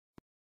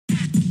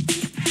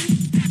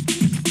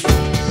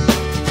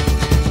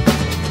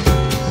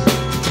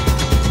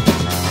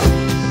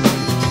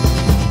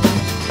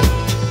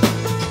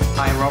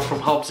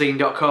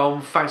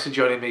HopZine.com. Thanks for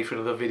joining me for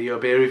another video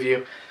beer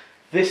review.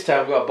 This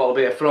time I've got a bottle of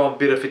beer from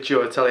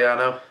Birrificio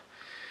Italiano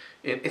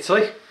in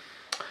Italy.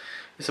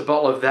 It's a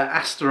bottle of their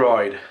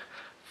Asteroid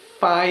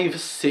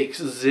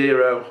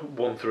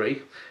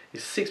 56013.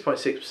 It's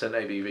 6.6%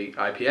 ABV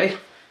IPA.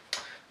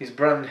 It's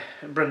brand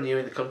new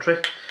in the country,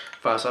 as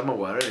far as I'm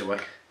aware anyway.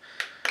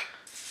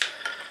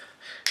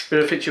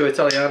 Birrificio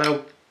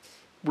Italiano,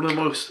 one of the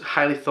most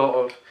highly thought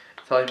of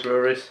Italian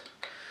breweries.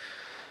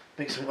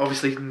 Makes them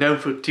obviously known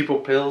for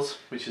Tipo Pils,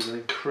 which is an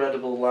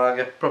incredible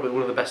lager, probably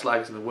one of the best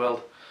lagers in the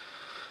world.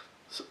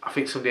 So I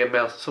think somebody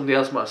else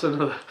might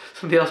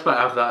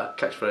have that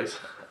catchphrase.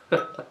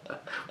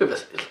 With a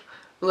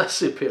less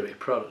superior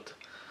product.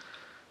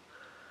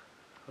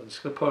 I'm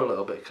just going to pour a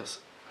little bit because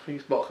I think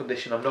it's bottle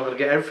condition. I'm not going to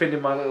get everything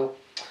in my little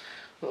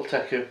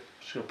teku.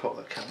 Just going to pop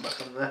that can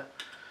back on there.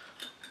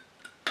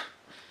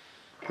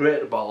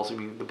 Great bottles. I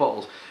mean,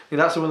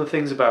 that's one of the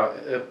things about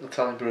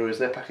Italian breweries.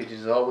 Their packaging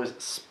is always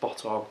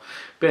spot on.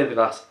 Beer in the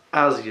glass,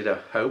 as you'd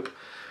hope.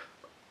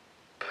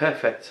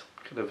 Perfect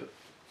kind of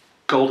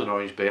golden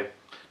orange beer.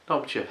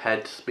 Not much of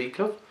head to speak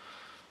of.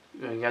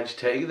 You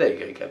agitate it, there you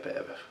go. You get a bit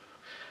of an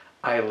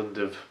island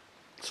of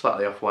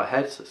slightly off white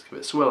head. So let's give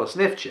it a swirl and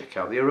sniff. Check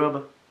out the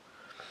aroma.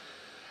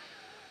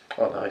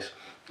 Oh, nice.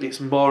 It's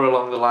more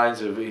along the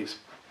lines of it's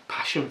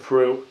passion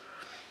fruit,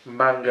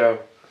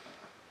 mango,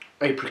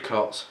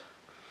 apricots.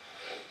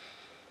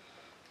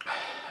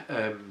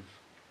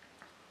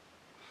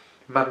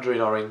 Mandarin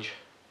orange,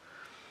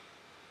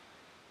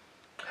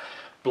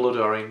 blood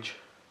orange,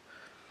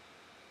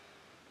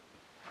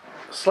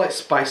 slight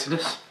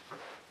spiciness,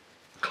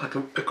 like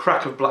a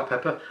crack of black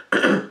pepper,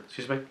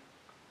 excuse me,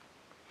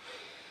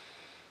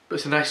 but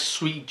it's a nice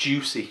sweet,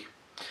 juicy,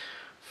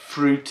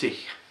 fruity,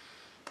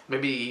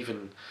 maybe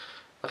even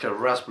like a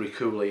raspberry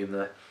coulis in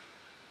there.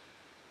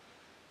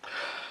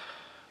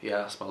 Yeah,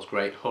 that smells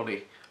great.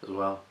 Honey as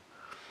well.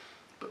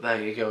 But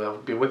there you go,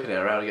 I've been whipping it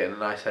around and getting a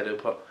nice head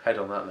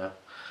on that now.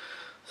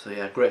 So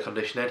yeah, great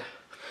conditioning.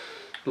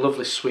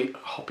 Lovely sweet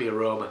hoppy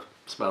aroma.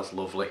 Smells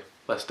lovely.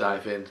 Let's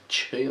dive in.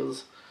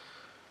 Cheers.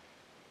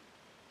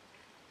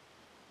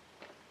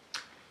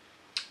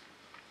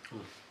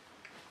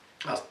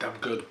 That's damn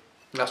good.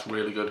 That's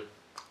really good.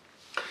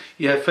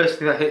 Yeah, first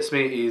thing that hits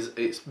me is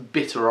it's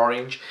bitter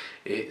orange.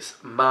 It's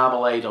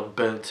marmalade on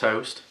burnt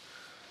toast.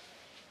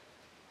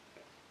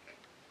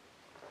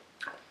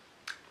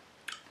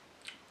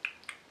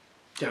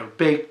 Yeah,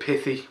 big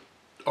pithy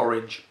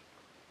orange,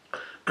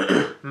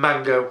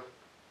 mango,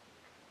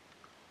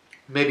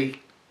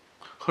 maybe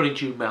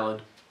honeydew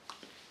melon.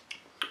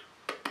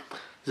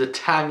 There's a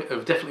tang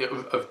of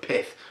definitely of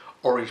pith,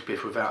 orange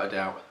pith without a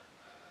doubt.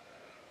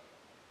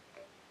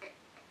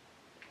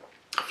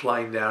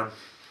 Flying down.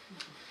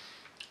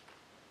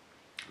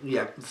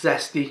 Yeah,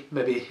 zesty,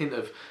 maybe a hint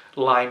of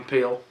lime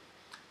peel.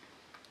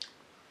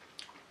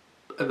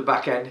 At the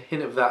back end,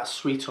 hint of that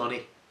sweet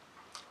honey,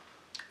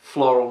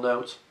 floral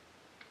note.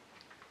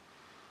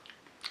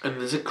 And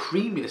there's a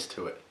creaminess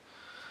to it.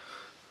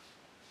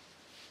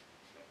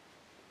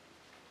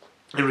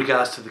 In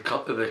regards to the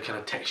kind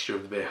of texture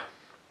of the beer.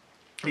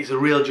 It's a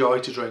real joy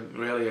to drink, it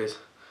really is.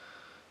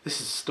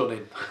 This is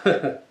stunning.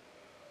 I'd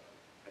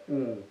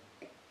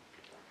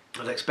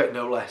expect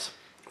no less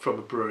from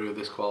a brewery of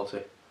this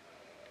quality.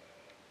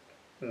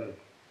 Oh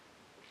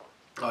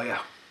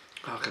yeah,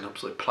 I can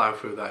absolutely plough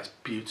through that, it's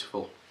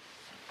beautiful.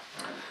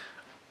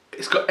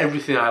 It's got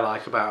everything I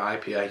like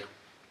about IPA.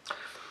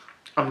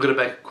 I'm going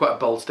to make quite a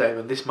bold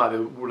statement. This might be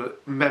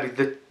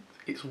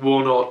it's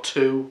one or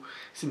two.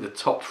 It's in the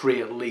top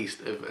three at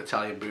least of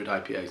Italian brewed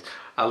IPAs.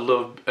 I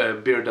love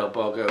Birra del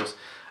Borgo's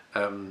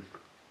Reale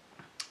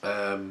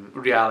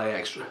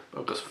Extra.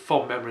 I've got some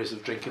fond memories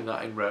of drinking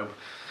that in Rome.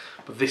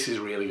 But this is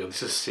really good.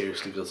 This is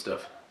seriously good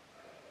stuff.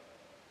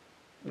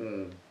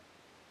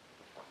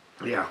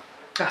 Yeah,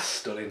 that's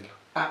stunning.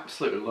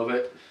 Absolutely love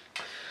it.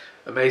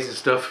 Amazing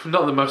stuff.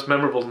 Not the most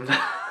memorable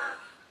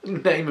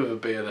name of a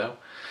beer though.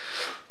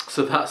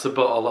 So that's a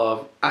bottle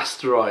of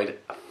Asteroid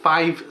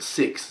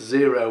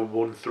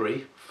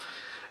 56013,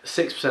 6%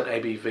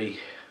 ABV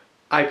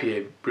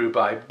IPA brewed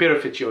by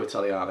Birrificio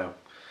Italiano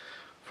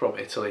from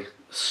Italy.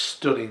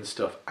 Stunning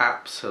stuff,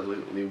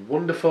 absolutely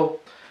wonderful.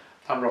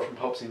 I'm Rob from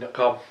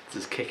HopZine.com. This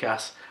is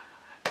kick-ass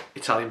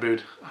Italian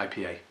brewed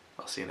IPA.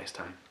 I'll see you next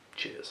time.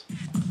 Cheers.